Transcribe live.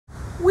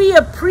We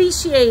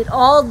appreciate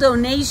all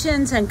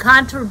donations and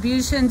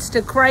contributions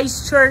to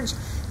Christ Church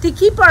to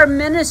keep our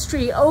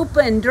ministry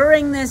open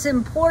during this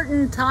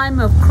important time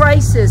of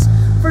crisis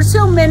for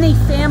so many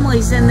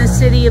families in the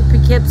city of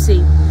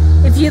Poughkeepsie.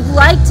 If you'd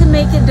like to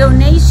make a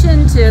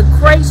donation to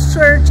Christ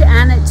Church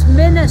and its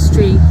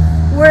ministry,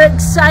 we're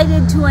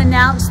excited to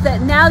announce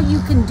that now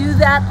you can do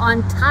that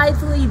on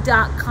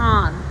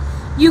tithely.com.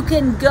 You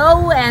can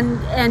go and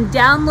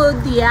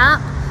download the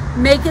app,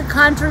 make a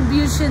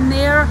contribution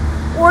there,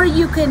 or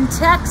you can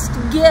text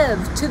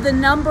GIVE to the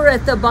number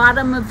at the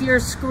bottom of your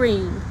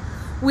screen.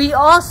 We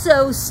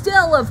also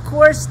still, of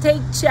course,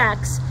 take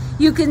checks.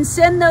 You can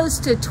send those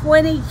to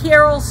 20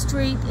 Carroll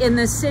Street in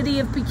the city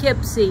of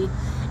Poughkeepsie.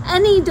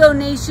 Any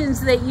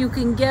donations that you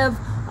can give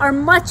are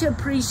much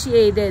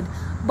appreciated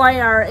by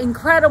our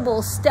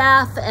incredible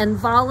staff and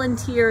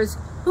volunteers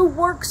who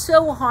work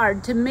so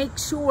hard to make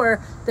sure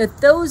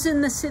that those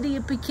in the city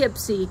of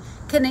Poughkeepsie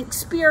can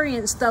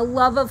experience the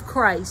love of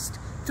Christ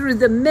through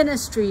the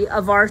ministry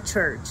of our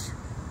church.